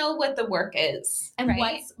have to know what the work is. And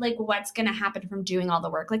what's going to happen from doing all the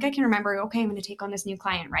work. Like I can remember, okay, I'm going to take on this new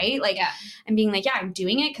client, right? Like, and being like, I'm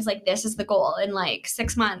doing it because like this is the goal in like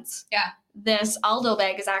 6 months. Yeah. This Aldo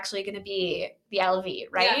bag is actually going to be the LV,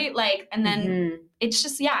 right? Yeah. Like, and then it's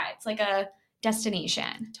just, it's like a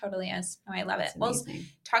destination. Totally is. Oh, I love it. Well,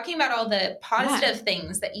 talking about all the positive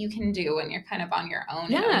things that you can do when you're kind of on your own.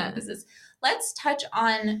 Yeah. Let's touch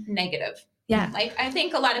on negative. Yeah. Like, I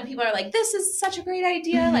think a lot of people are like, this is such a great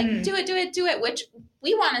idea. Like, do it, which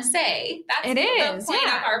we want to say. That's the point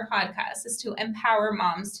of our podcast is to empower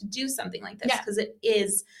moms to do something like this because it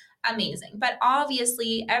is amazing. But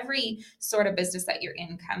obviously, every sort of business that you're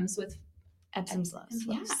in comes with ebbs and flows.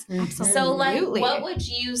 Yeah, absolutely. So, like, what would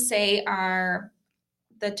you say are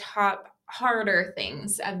the top harder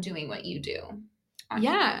things of doing what you do?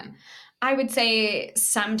 I would say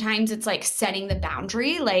sometimes it's like setting the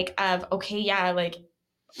boundary, like of, okay, like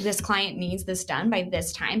this client needs this done by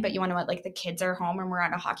this time, but you want to like the kids are home and we're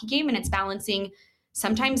at a hockey game, and it's balancing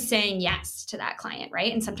sometimes saying yes to that client,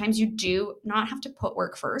 right? And sometimes you do not have to put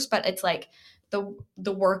work first, but it's like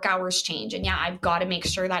the work hours change. And I've got to make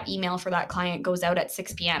sure that email for that client goes out at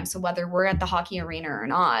 6 p.m. So whether we're at the hockey arena or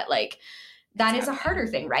not, like that is a harder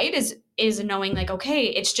thing, right? Is knowing like, okay,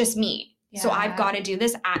 it's just me. Yeah. So I've got to do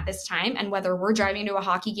this at this time. And whether we're driving to a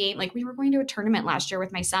hockey game, like we were going to a tournament last year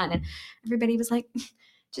with my son and everybody was like,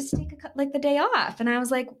 just take the day off. And I was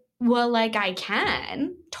like, well, like I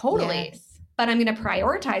can totally, but I'm going to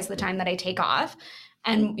prioritize the time that I take off.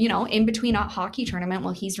 And, in between a hockey tournament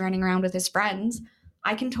while he's running around with his friends,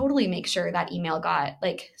 I can totally make sure that email got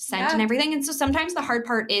like sent and everything. And so sometimes the hard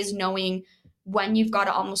part is knowing when you've got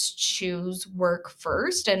to almost choose work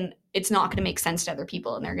first, and it's not going to make sense to other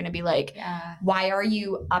people. And they're going to be like, why are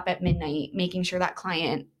you up at midnight making sure that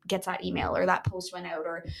client gets that email or that post went out,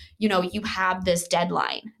 or, you have this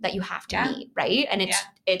deadline that you have to meet. Right. And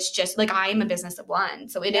it's just like, I'm a business of one.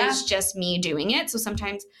 So it is just me doing it. So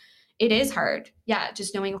sometimes it is hard. Yeah.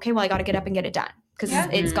 Just knowing, okay, well, I got to get up and get it done because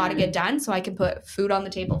it's got to get done so I can put food on the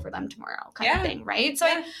table for them tomorrow kind of thing. Right. So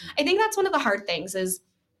I think that's one of the hard things is,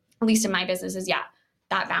 at least in my business, is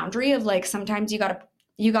that boundary of like, sometimes you gotta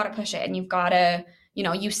push it and you've gotta,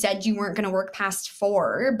 you said you weren't going to work past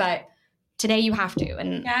 4, but today you have to.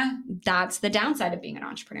 And that's the downside of being an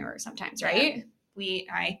entrepreneur sometimes. Right.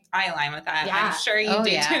 I align with that. I'm sure you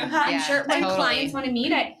do too. I'm sure when clients want to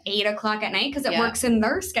meet at 8:00 at night, cause it works in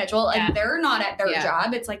their schedule and they're not at their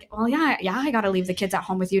job. It's like, well, I got to leave the kids at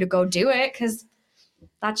home with you to go do it. Cause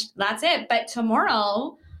that's it. But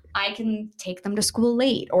tomorrow I can take them to school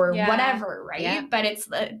late or whatever, right? Yeah. But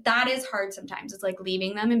that is hard sometimes. It's like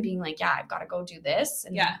leaving them and being like, I've got to go do this.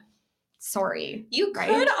 And sorry. You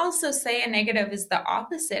could also say a negative is the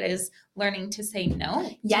opposite, is learning to say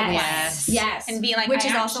no. Yes. And be like, which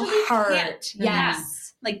is also hard. Can't.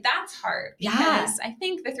 Yes. Like that's hard because I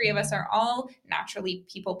think the three of us are all naturally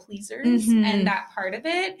people pleasers, and that part of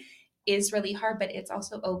it is really hard, but it's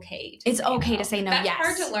also okay. It's okay to say no. That's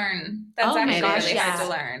hard to learn. That's actually really hard to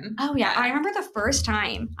learn. Oh yeah. I remember the first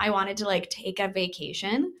time I wanted to like take a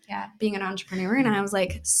vacation being an entrepreneur, and I was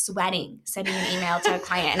like sweating, sending an email to a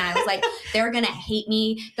client. And I was like, they're going to hate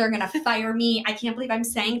me. They're going to fire me. I can't believe I'm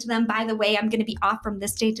saying to them, by the way, I'm going to be off from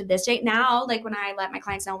this date to this date. Now, like when I let my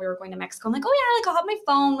clients know we were going to Mexico, I'm like, oh yeah, like I'll have my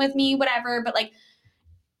phone with me, whatever. But like,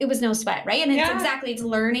 it was no sweat, right? And it's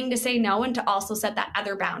learning to say no and to also set that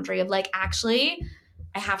other boundary of like, actually,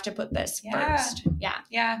 I have to put this first.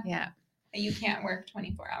 Yeah. You can't work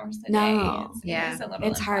 24 hours a day. No. It's a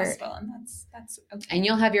little hard. And that's okay. And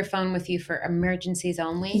you'll have your phone with you for emergencies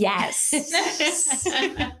only. Yes.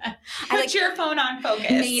 Put your phone on focus.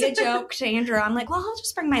 Made a joke to Andrew. I'm like, well, I'll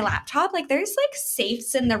just bring my laptop. Like there's like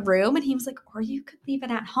safes in the room. And he was like, or you could leave it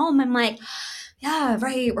at home. I'm like, yeah,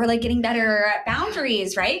 right. We're like getting better at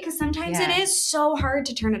boundaries, right? Because sometimes it is so hard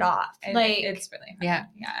to turn it off. It's really hard.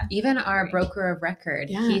 Yeah. Even our broker of record,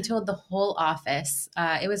 he told the whole office,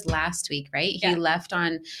 it was last week, right? He left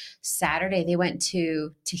on Saturday. They went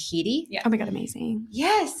to Tahiti. Yeah. Oh my God, amazing.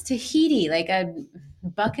 Yes, Tahiti. Like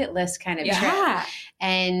bucket list kind of trip.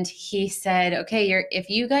 And he said, okay, if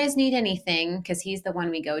you guys need anything, because he's the one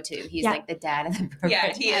we go to. He's like the dad of the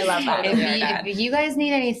program. Yeah, I love that. If you guys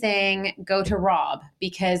need anything, go to Rob,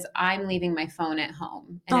 because I'm leaving my phone at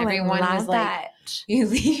home. And everyone was like, you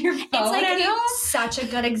leave your phone it's such a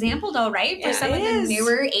good example though, right? For some of the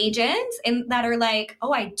newer agents and that are like,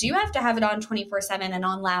 oh, I do have to have it on 24/7 and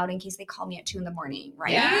on loud in case they call me at 2 a.m,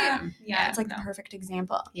 right? Yeah. It's like the perfect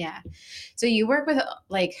example. Yeah. So you work with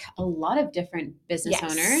like a lot of different business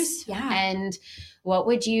owners. Yeah. And what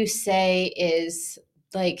would you say is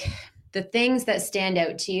like the things that stand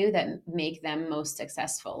out to you that make them most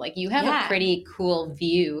successful? Like you have a pretty cool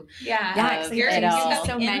view. Of it all.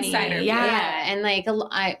 So many. And like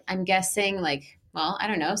I'm guessing like, well, I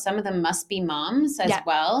don't know. Some of them must be moms as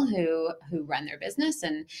well who run their business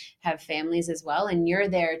and have families as well. And you're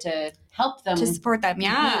there to help them. To support them.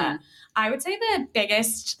 Yeah. I would say the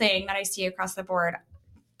biggest thing that I see across the board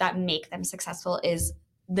that make them successful is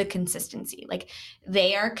the consistency. Like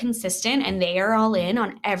they are consistent and they are all in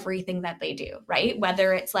on everything that they do, right?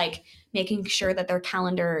 Whether it's like making sure that their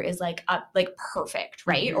calendar is like up, like perfect,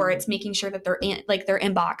 right? Or it's making sure that their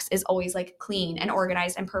inbox is always like clean and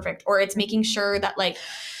organized and perfect. Or it's making sure that like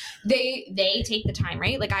they take the time,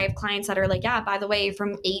 right? Like I have clients that are like, yeah, by the way,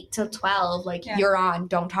 from 8 till 12, like you're on,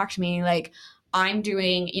 don't talk to me. Like I'm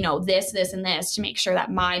doing, this, and this to make sure that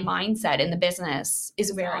my mindset in the business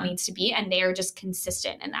is where it needs to be. And they are just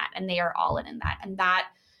consistent in that and they are all in that. And that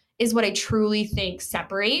is what I truly think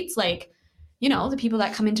separates like, the people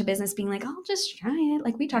that come into business being like, I'll just try it.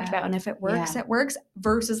 Like we talked about. And if it works, it works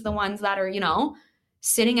versus the ones that are,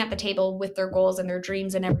 sitting at the table with their goals and their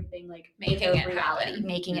dreams and everything, like making it reality,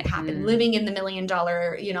 making it happen, living in the $1 million,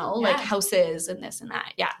 like houses and this and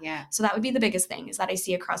that. Yeah. So that would be the biggest thing is that I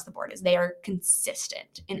see across the board is they are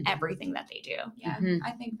consistent in everything that they do. Yeah. I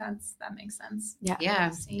think that makes sense.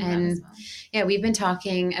 Yeah. And we've been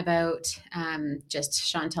talking about just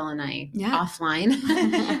Chantal and I offline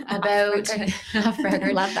about off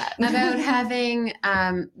record. Love that. About having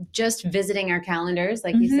just visiting our calendars,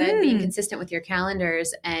 like you said, being consistent with your calendar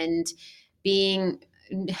and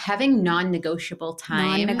having non-negotiable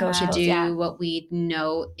time to do what we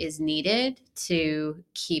know is needed to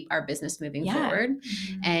keep our business moving forward.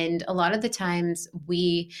 And a lot of the times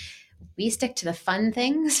we stick to the fun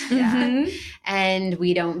things and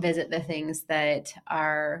we don't visit the things that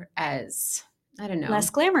are as I don't know. Less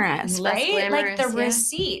glamorous, right? Like the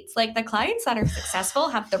receipts, like the clients that are successful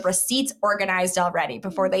have the receipts organized already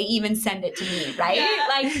before they even send it to me, right?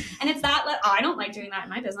 Like, and it's that, I don't like doing that in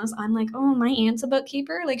my business. I'm like, oh, my aunt's a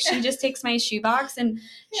bookkeeper. Like she just takes my shoebox and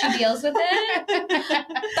she deals with it.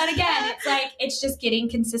 But again, it's like, it's just getting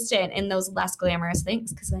consistent in those less glamorous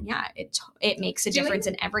things. Cause then, it makes a difference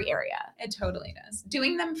in every area. It totally does.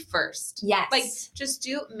 Doing them first. Yes. Like just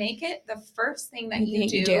make it the first thing that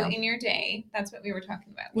you do in your day. That's what we were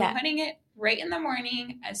talking about. We're putting it right in the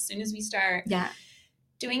morning as soon as we start. Yeah.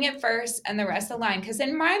 Doing it first and the rest align. Because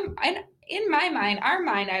in my mind, our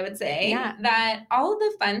mind, I would say that all of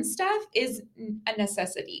the fun stuff is a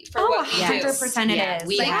necessity for what we do. 100% it is.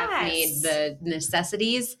 We have made the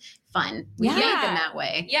necessities fun. We made them that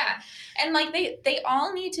way. Yeah. And like they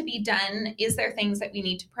all need to be done. Is there things that we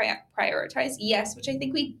need to prioritize? Yes, which I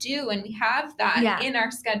think we do. And we have that in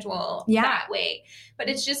our schedule that way. But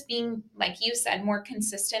it's just being, like you said, more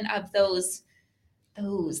consistent of those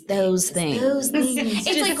things.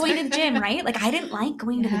 It's like going to the gym, right? Like I didn't like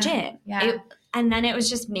going to the gym. Yeah. And then it was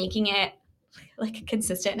just making it like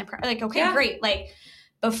consistent and like, okay, great. Like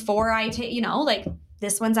before I take, like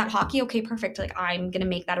this one's at hockey. Okay, perfect. Like I'm going to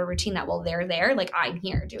make that a routine that while they're there, like I'm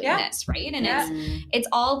here doing this. Right. And it's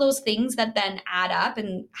all those things that then add up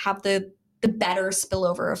and have the better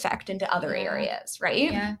spillover effect into other areas.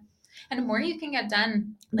 Right. Yeah. And the more you can get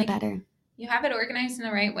done, the better. You have it organized in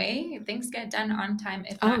the right way, things get done on time,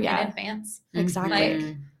 if not in advance. Exactly.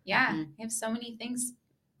 Like, you have so many things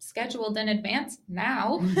scheduled in advance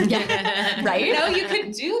now. Right? You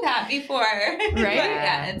could do that before. Right?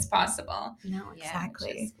 But it's possible. No, exactly.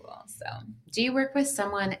 Which is cool. So, do you work with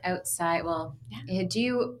someone outside? Well,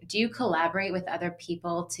 do you collaborate with other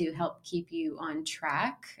people to help keep you on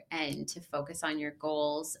track and to focus on your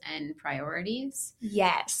goals and priorities?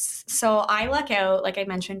 Yes. So I luck out, like I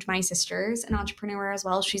mentioned, my sister's an entrepreneur as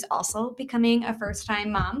well. She's also becoming a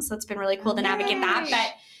first-time mom. So it's been really cool to navigate that.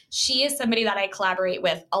 But she is somebody that I collaborate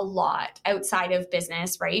with a lot outside of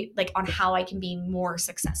business, right? Like on how I can be more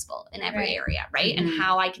successful in every area, right? And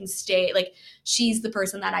how I can stay, like, she's the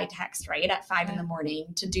person that I text, right, at 5 in the morning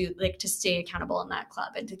to do, like, to stay accountable in that club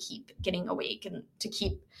and to keep getting awake and to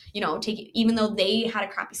keep, even though they had a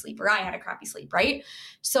crappy sleep or I had a crappy sleep, right?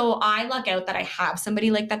 So I luck out that I have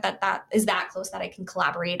somebody like that is that close that I can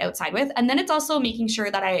collaborate outside with. And then it's also making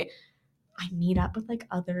sure that I meet up with like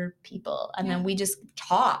other people and then we just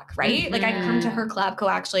talk, right? Like I've come to her Collab Co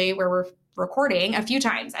actually where we're recording a few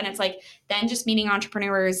times, and it's like then just meeting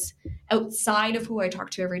entrepreneurs outside of who I talk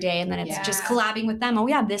to every day, and then it's just collabing with them. Oh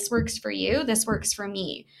yeah, this works for you, this works for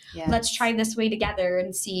me. Let's try this way together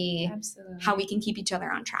and see how we can keep each other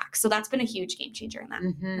on track. So that's been a huge game changer in that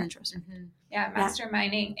retrospect.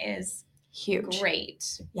 Masterminding is huge.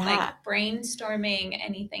 Great. Like brainstorming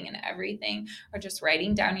anything and everything, or just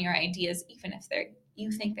writing down your ideas, even if you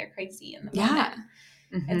think they're crazy in the moment.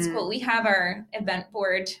 It's cool. We have our event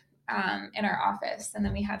board in our office, and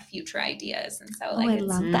then we have future ideas. And so I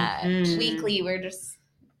love that. Weekly, we're just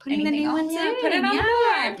putting the new ones in. Put it on the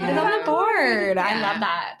board. Put it on the board. I love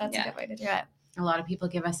that. That's a good way to do it. A lot of people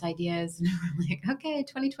give us ideas and we're like, okay,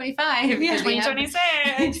 2025.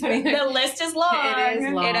 2026. The list is long. It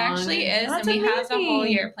is long. It actually is. That's and we amazing. have a whole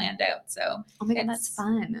year planned out. So oh my God, that's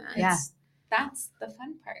fun. That's the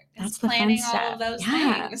fun part. That's the planning fun stuff. all of those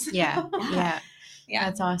things. Yeah.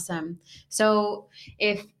 That's awesome. So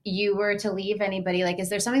if you were to leave anybody, like, is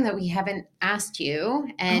there something that we haven't asked you?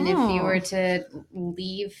 And if you were to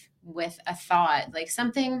leave with a thought, like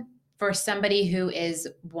something for somebody who is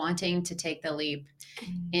wanting to take the leap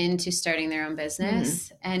into starting their own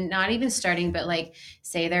business and not even starting, but like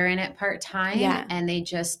say they're in it part-time and they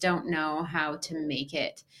just don't know how to make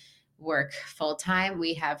it work full-time.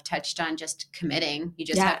 We have touched on just committing. You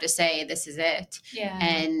just have to say, this is it.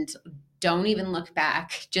 And don't even look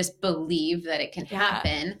back. Just believe that it can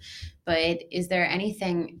happen. But is there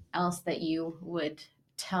anything else that you would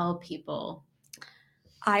tell people?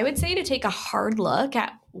 I would say to take a hard look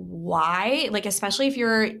at why, like, especially if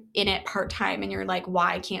you're in it part-time and you're like,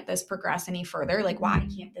 why can't this progress any further? Like, why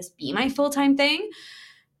can't this be my full-time thing?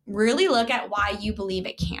 Really look at why you believe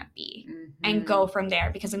it can't be and go from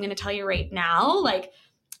there. Because I'm going to tell you right now, like,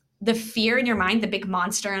 the fear in your mind, the big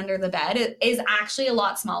monster under the bed is actually a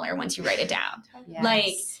lot smaller once you write it down.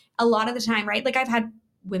 Like a lot of the time, right? Like I've had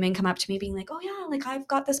women come up to me being like, oh yeah, like I've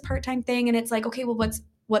got this part-time thing. And it's like, okay, well,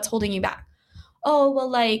 what's holding you back? Oh, well,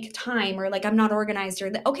 like time, or like I'm not organized,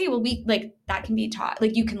 or okay, well, we like that can be taught.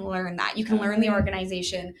 Like you can learn that. You can learn the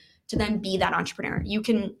organization to then be that entrepreneur. You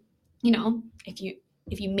can,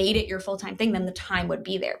 if you made it your full-time thing, then the time would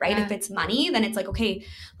be there, right? If it's money, then it's like, okay,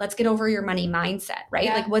 let's get over your money mindset, right?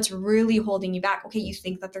 Like what's really holding you back? Okay, you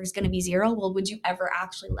think that there's going to be zero. Well, would you ever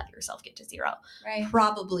actually let yourself get to zero? Right.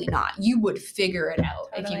 Probably not. You would figure it out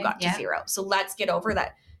if you got to zero. So let's get over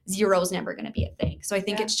that. Zero is never going to be a thing. So I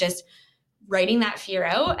think it's just writing that fear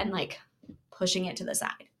out and like pushing it to the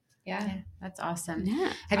side. Yeah, that's awesome.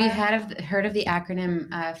 Yeah. Have you heard of the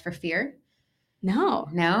acronym for fear?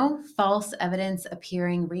 No. False evidence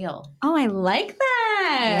appearing real. Oh, I like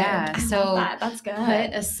that. Yeah. So that's good.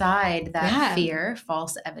 Put aside that fear,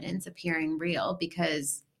 false evidence appearing real,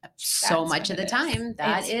 because so much of the time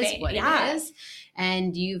that is what it is.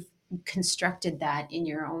 And you've constructed that in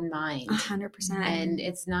your own mind. 100%. And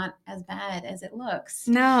it's not as bad as it looks.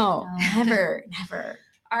 No. Never.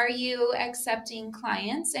 Are you accepting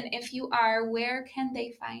clients? And if you are, where can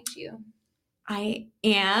they find you? I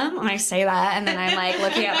am. When I say that, and then I'm like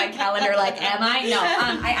looking at my calendar like, am I? No.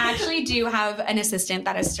 I actually do have an assistant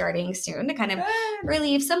that is starting soon to kind of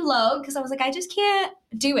relieve some load, because I was like, I just can't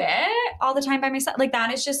do it all the time by myself. Like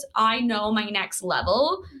that is just, I know my next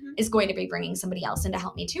level is going to be bringing somebody else in to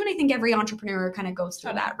help me too. And I think every entrepreneur kind of goes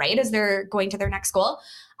through that, right? As they're going to their next goal.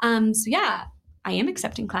 So yeah, I am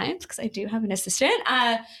accepting clients because I do have an assistant.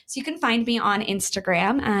 So you can find me on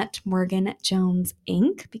Instagram at Morgann Jones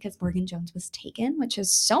Inc. because Morgann Jones was taken, which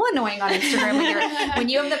is so annoying on Instagram when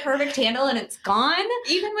you have the perfect handle and it's gone.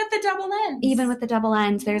 Even with the double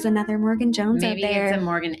ends. There's another Morgann Jones Maybe out there. It's a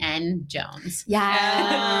Morgann N. Jones.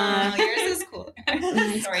 Yeah. Yours is cool.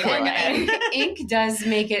 Sorry, Inc. does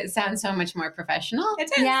make it sound so much more professional. It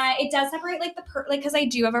does. Yeah, it does separate like because I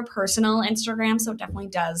do have a personal Instagram, so it definitely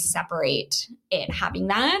does separate it having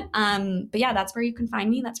that. But yeah, that's where you can find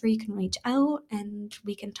me. That's where you can reach out and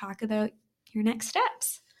we can talk about your next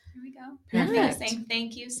steps. Here we go. Perfect. Saying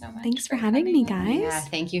thank you so much. Thanks for having me, guys. Yeah,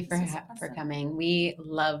 thank you for coming. We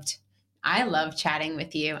loved I love chatting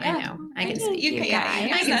with you. Yeah, I know. I can speak.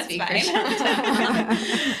 I can speak for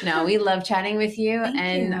Chantel. No, we love chatting with you.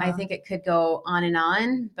 Thank you. I think it could go on and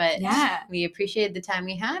on, but we appreciate the time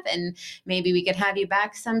we have, and maybe we could have you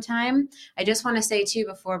back sometime. I just want to say too,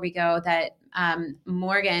 before we go, that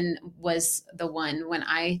Morgann was the one when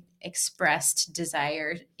I expressed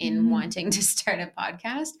desire in wanting to start a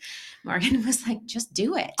podcast. Morgann was like, just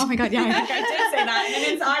do it. Oh my God. Yeah. I think I did say that.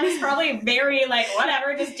 And it's honest, probably very like,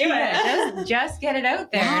 whatever, just do it. Just get it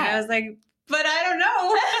out there. And I was like, but I don't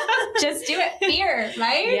know. Just do it. Fear,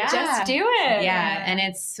 right? Yeah. Just do it. Yeah. And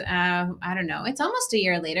it's, I don't know. It's almost a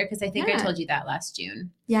year later because I think I told you that last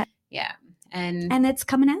June. Yeah. Yeah. And it's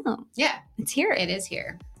coming out. Yeah. It's here. It is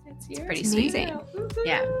here. It's pretty amazing. Sweet.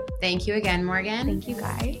 Yeah. Thank you again, Morgann. Thank you,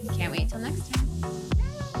 guys. Can't wait till next time.